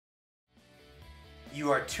You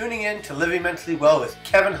are tuning in to Living Mentally Well with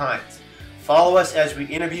Kevin Hines. Follow us as we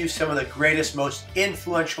interview some of the greatest, most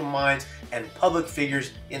influential minds and public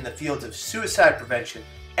figures in the fields of suicide prevention,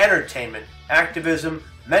 entertainment, activism,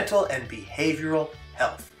 mental and behavioral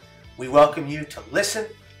health. We welcome you to listen,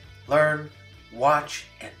 learn, watch,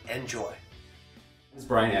 and enjoy. This is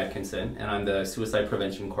Brian Adkinson, and I'm the Suicide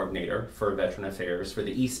Prevention Coordinator for Veteran Affairs for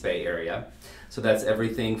the East Bay area. So that's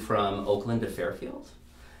everything from Oakland to Fairfield.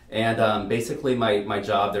 And basically my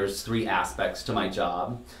job, there's three aspects to my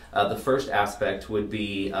job. The first aspect would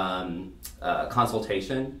be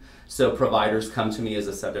consultation. So providers come to me as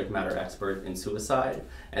a subject matter expert in suicide,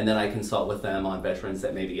 and then I consult with them on veterans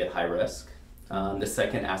that may be at high risk. The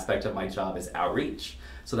second aspect of my job is outreach.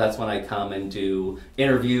 So that's when I come and do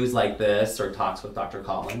interviews like this or talks with Dr.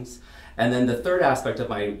 Collins. And then the third aspect of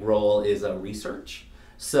my role is research.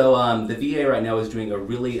 So the VA right now is doing a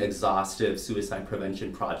really exhaustive suicide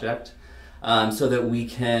prevention project so that we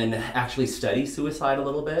can actually study suicide a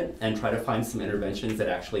little bit and try to find some interventions that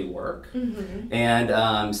actually work.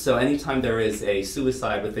 And so anytime there is a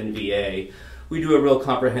suicide within VA, we do a real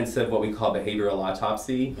comprehensive, what we call behavioral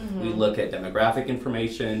autopsy. We look at demographic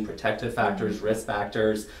information, protective factors, risk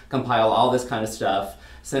factors, compile all this kind of stuff,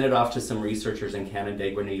 send it off to some researchers in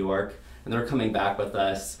Canandaigua, New York, and they're coming back with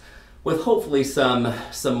us with hopefully some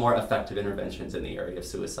more effective interventions in the area of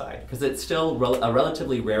suicide. Because it's still a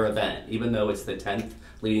relatively rare event, even though it's the 10th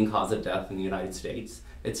leading cause of death in the United States.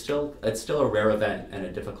 It's still a rare event and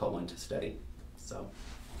a difficult one to study. So.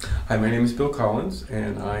 Hi, my name is Bill Collins,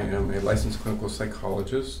 and I am a licensed clinical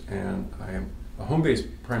psychologist, and I am a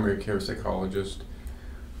home-based primary care psychologist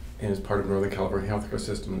and as part of Northern California Healthcare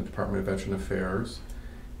System in the Department of Veteran Affairs.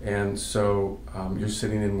 And so you're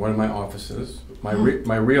sitting in one of my offices. My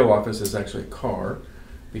real office is actually a car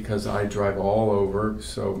because I drive all over,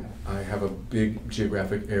 so I have a big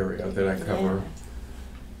geographic area that I cover.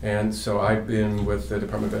 And so I've been with the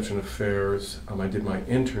Department of Veteran Affairs. I did my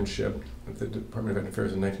internship at the Department of Veteran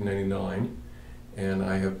Affairs in 1999, and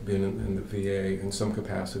I have been in the VA in some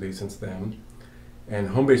capacity since then. And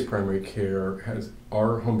home-based primary care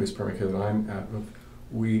our home-based primary care that I'm at,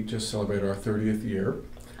 we just celebrated our 30th year.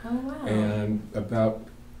 Oh, wow. And about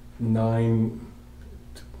 9+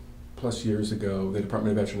 years ago, the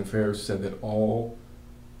Department of Veteran Affairs said that all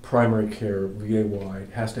primary care VA-wide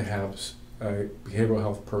has to have a behavioral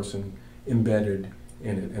health person embedded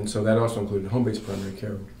in it. And so that also included home-based primary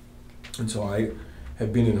care. And so I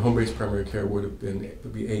have been in home-based primary care, would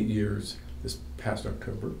be 8 years this past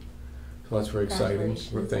October. So that's very exciting.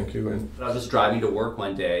 Well, thank you. And I was just driving to work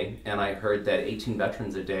one day and I heard that 18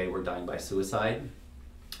 veterans a day were dying by suicide.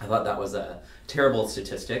 I thought that was a terrible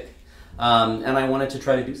statistic, and I wanted to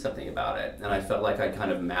try to do something about it. And I felt like I kind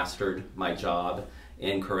of mastered my job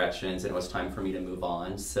in corrections and it was time for me to move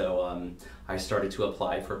on. So I started to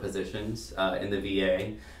apply for positions in the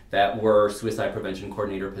VA that were suicide prevention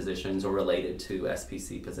coordinator positions or related to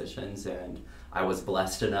SPC positions, and I was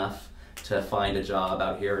blessed enough to find a job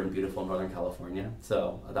out here in beautiful Northern California,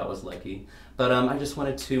 so that was lucky. But I just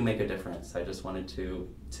wanted to make a difference. I just wanted to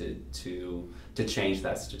change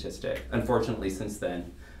that statistic. Unfortunately, since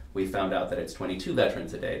then, we found out that it's 22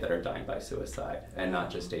 veterans a day that are dying by suicide, and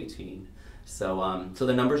not just 18. So, so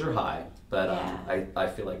the numbers are high, but I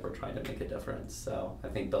feel like we're trying to make a difference. So I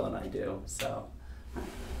think Bill and I do. So.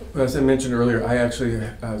 Well, as I mentioned earlier, I actually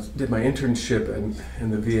did my internship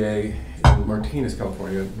in the VA in Martinez,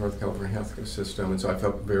 California, North California Healthcare System, and so I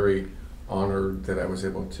felt very honored that I was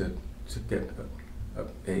able to get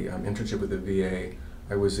an internship with the VA.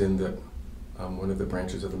 I was in one of the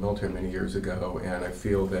branches of the military many years ago, and I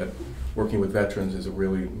feel that working with veterans is a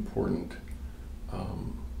really important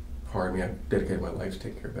part of me. I've dedicated my life to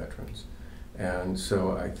taking care of veterans, and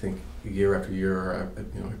so I think year after year,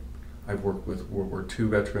 I've worked with World War II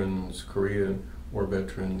veterans, Korean War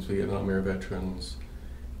veterans, Vietnam Era veterans,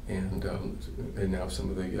 and now some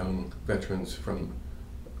of the young veterans from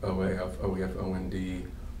OAF, OND,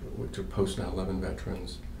 which are post 9/11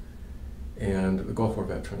 veterans, and the Gulf War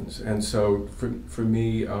veterans. And so for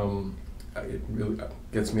me, it really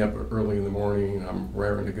gets me up early in the morning. I'm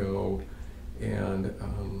raring to go, and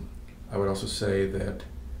I would also say that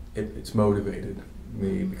it's motivated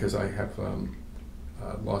me because I have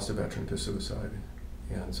lost a veteran to suicide,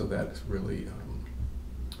 and so that is really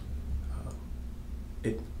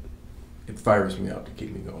it fires me up to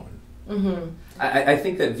keep me going. I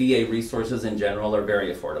think that VA resources in general are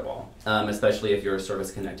very affordable, especially if you're a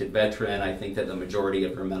service-connected veteran. I think that the majority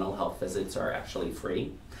of your mental health visits are actually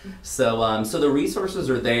free. So, so the resources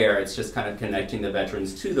are there. It's just kind of connecting the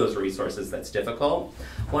veterans to those resources that's difficult.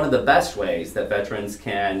 One of the best ways that veterans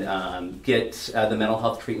can get the mental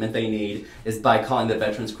health treatment they need is by calling the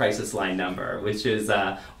Veterans Crisis Line number, which is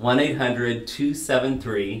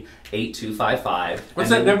 1-800-273-8255. What's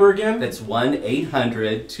that number again? That's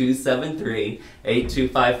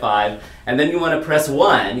 1-800-273-8255. And then you want to press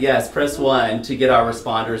 1, yes, press 1 to get our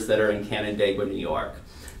responders that are in Canandaigua, New York.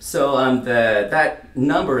 So that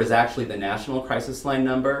number is actually the National Crisis Line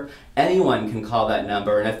number. Anyone can call that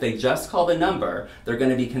number, and if they just call the number, they're going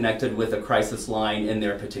to be connected with a crisis line in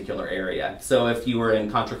their particular area. So if you were in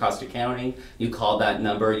Contra Costa County, you call that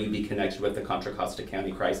number, you'd be connected with the Contra Costa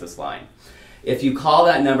County Crisis Line. If you call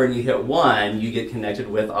that number and you hit 1, you get connected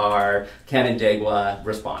with our Canandaigua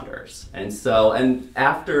responders. And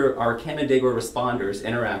after our Canandaigua responders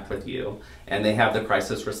interact with you and they have the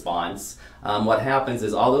crisis response, what happens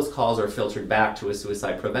is all those calls are filtered back to a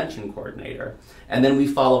suicide prevention coordinator. And then we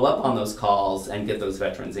follow up on those calls and get those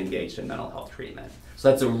veterans engaged in mental health treatment.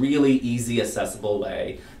 So that's a really easy, accessible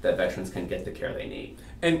way that veterans can get the care they need.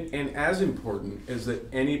 And as important is that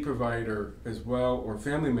any provider as well or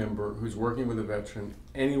family member who's working with a veteran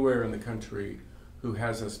anywhere in the country who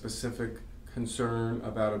has a specific concern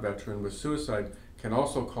about a veteran with suicide can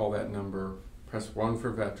also call that number, press 1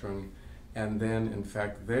 for veteran, and then in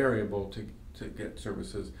fact they're able to get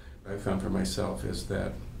services. What I found for myself is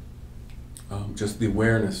that just the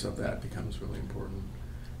awareness of that becomes really important.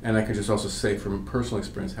 And I can just also say from personal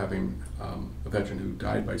experience, having a veteran who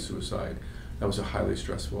died by suicide, that was a highly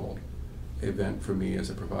stressful event for me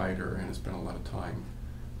as a provider, and I spent a lot of time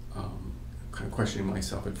kind of questioning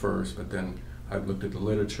myself at first, but then I looked at the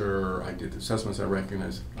literature, I did the assessments, I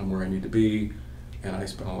recognized I'm where I need to be, and I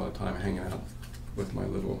spent a lot of time hanging out with my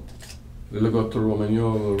little Lagotto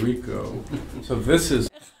Romagnolo Rico. So this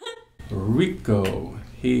is Rico.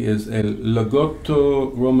 He is a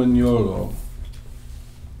Lagotto Romagnolo.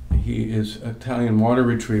 He is Italian water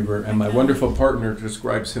retriever, and my wonderful partner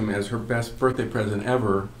describes him as her best birthday present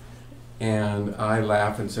ever. And I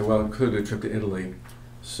laugh and say, well, it included a trip to Italy.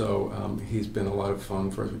 So he's been a lot of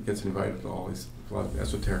fun for us. He gets invited to a lot of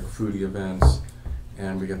esoteric foodie events,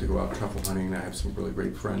 and we get to go out truffle hunting. I have some really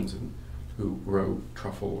great friends who grow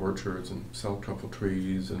truffle orchards and sell truffle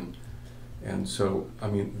trees, and so I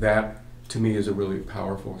mean that to me is a really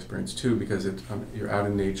powerful experience too, because you're out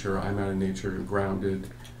in nature. I'm out in nature. You're grounded.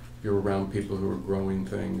 You're around people who are growing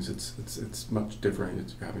things. It's much different.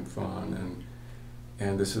 It's having fun,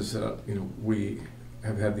 and this is we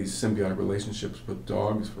have had these symbiotic relationships with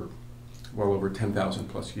dogs for well over 10,000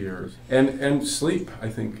 plus years. And sleep. I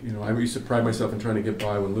think I used to pride myself in trying to get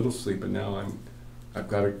by with little sleep, and now I've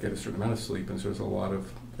got to get a certain amount of sleep, and so there's a lot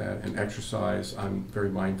of that. And exercise. I'm very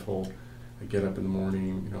mindful. I get up in the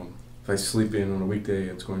morning. If I sleep in on a weekday,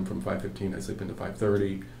 it's going from 5:15. I sleep into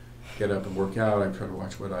 5:30. Get up and work out. I try to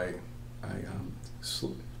watch what I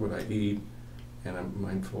eat, and I'm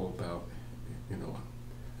mindful about,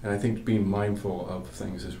 and I think being mindful of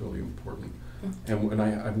things is really important. And when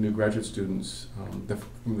I have new graduate students,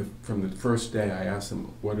 from the first day I ask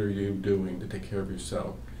them, what are you doing to take care of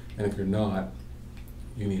yourself? And if you're not,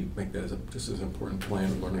 you need to make that just as important plan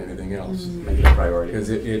as learning anything else. Make it a priority. Because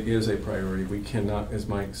it is a priority. We cannot, as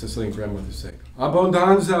my Sicilian grandmother said,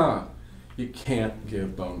 abbondanza! You can't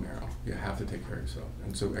give bone marrow. You have to take care of yourself.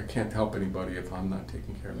 And so I can't help anybody if I'm not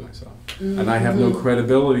taking care of myself. And I have no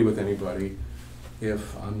credibility with anybody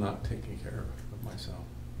if I'm not taking care of myself.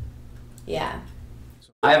 Yeah.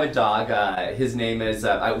 I have a dog. His name is,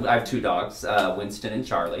 I have 2 dogs, Winston and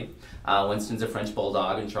Charlie. Winston's a French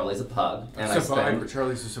bulldog and Charlie's a pug. And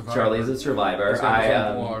Charlie's a survivor. Charlie's a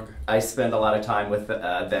survivor. I spend a lot of time with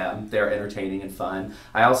them. They're entertaining and fun.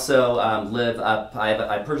 I also live up,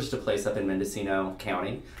 I purchased a place up in Mendocino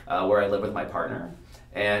County where I live with my partner.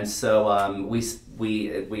 And so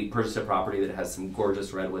we purchased a property that has some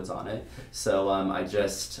gorgeous redwoods on it. So I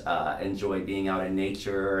just enjoy being out in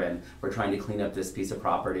nature, and we're trying to clean up this piece of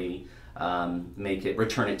property,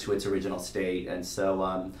 return it to its original state. And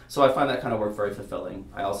so so I find that kind of work very fulfilling.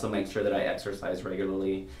 I also make sure that I exercise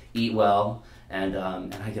regularly, eat well, and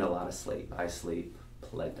I get a lot of sleep. I sleep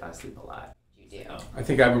a lot. You do. I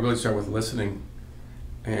think I would really start with listening.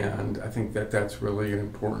 And I think that that's really an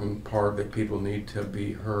important part, that people need to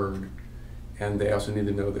be heard, and they also need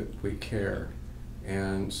to know that we care.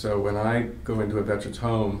 And so when I go into a veteran's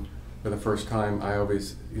home for the first time, I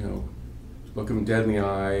always, look them dead in the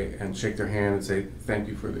eye and shake their hand and say, thank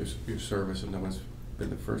you for your service. And no one's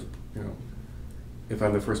been the first, if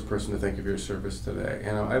I'm the first person to thank you for your service today.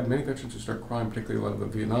 And I have many veterans who start crying, particularly a lot of the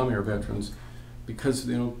Vietnam era veterans, because,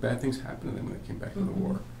 bad things happened to them when they came back from the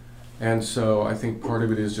war. And so I think part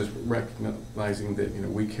of it is just recognizing that, you know,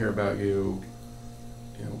 we care about you.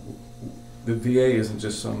 You know, the VA isn't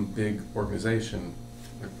just some big organization,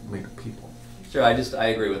 they're made of people. Sure, I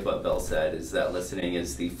agree with what Bill said, is that listening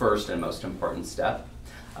is the first and most important step.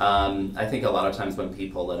 I think a lot of times when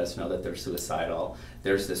people let us know that they're suicidal,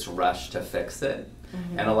 there's this rush to fix it.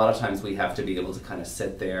 Mm-hmm. And a lot of times we have to be able to kind of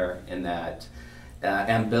sit there in that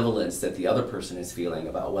ambivalence that the other person is feeling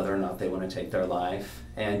about whether or not they want to take their life,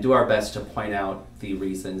 and do our best to point out the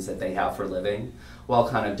reasons that they have for living while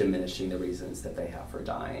kind of diminishing the reasons that they have for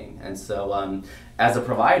dying. And so as a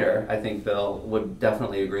provider, I think Bill would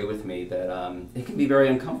definitely agree with me that it can be very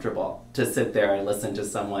uncomfortable to sit there and listen to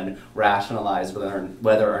someone rationalize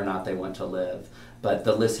whether or not they want to live. But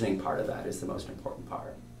the listening part of that is the most important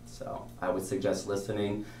part. So I would suggest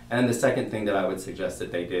listening. And the second thing that I would suggest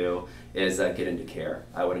that they do is get into care.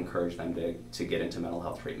 I would encourage them to get into mental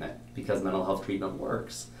health treatment, because mental health treatment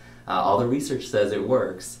works. All the research says it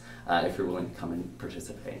works if you're willing to come and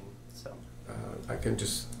participate. So I can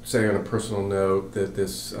just say on a personal note that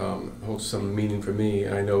this holds some meaning for me,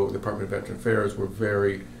 and I know the Department of Veteran Affairs were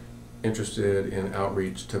very interested in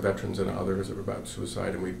outreach to veterans and others about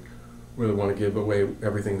suicide, and we really want to give away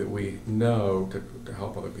everything that we know to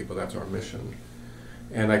help other people. That's our mission.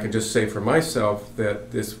 And I can just say for myself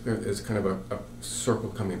that this is kind of a circle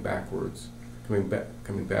coming backwards,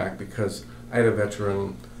 coming back, because I had a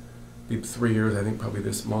veteran, 3 years, I think probably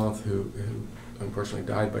this month, who unfortunately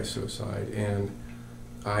died by suicide. And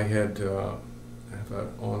I have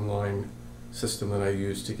an online system that I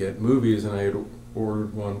use to get movies, and I had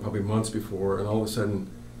ordered one probably months before, and all of a sudden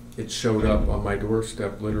it showed up on my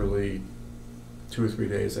doorstep literally 2 or 3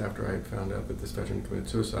 days after I had found out that this veteran committed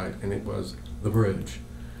suicide, and it was The Bridge.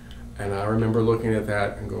 And I remember looking at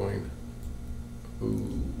that and going,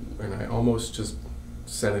 ooh, and I almost just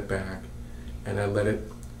sent it back, and I let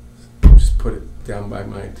it, just put it down by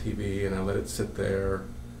my TV, and I let it sit there,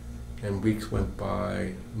 and weeks went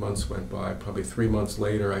by, months went by. Probably 3 months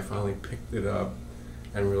later, I finally picked it up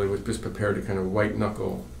and really was just prepared to kind of white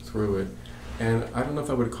knuckle through it. And I don't know if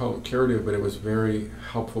I would call it curative, but it was very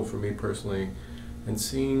helpful for me personally. And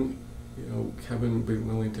seeing, you know, Kevin be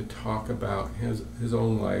willing to talk about his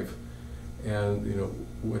own life and, you know,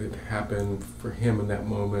 what had happened for him in that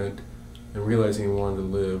moment, and realizing he wanted to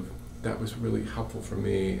live, that was really helpful for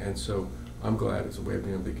me. And so I'm glad it's a way of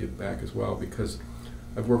being able to give back as well, because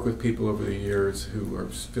I've worked with people over the years who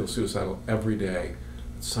feel suicidal every day.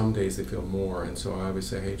 Some days they feel more, and so I always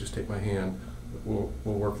say, hey, just take my hand. We'll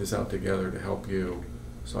work this out together to help you.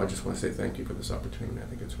 So I just want to say thank you for this opportunity. I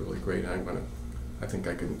think it's really great. I think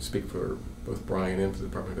I can speak for both Brian and for the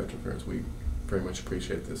Department of Veteran Affairs. We very much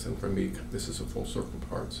appreciate this, and for me, this is a full circle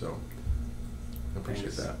part. So I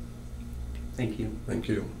appreciate that. Thank you. Thank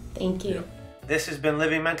you. Thank you. Yeah. This has been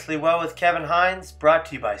Living Mentally Well with Kevin Hines, brought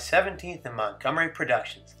to you by 17th and Montgomery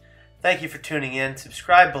Productions. Thank you for tuning in.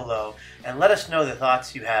 Subscribe below and let us know the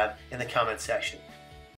thoughts you have in the comment section.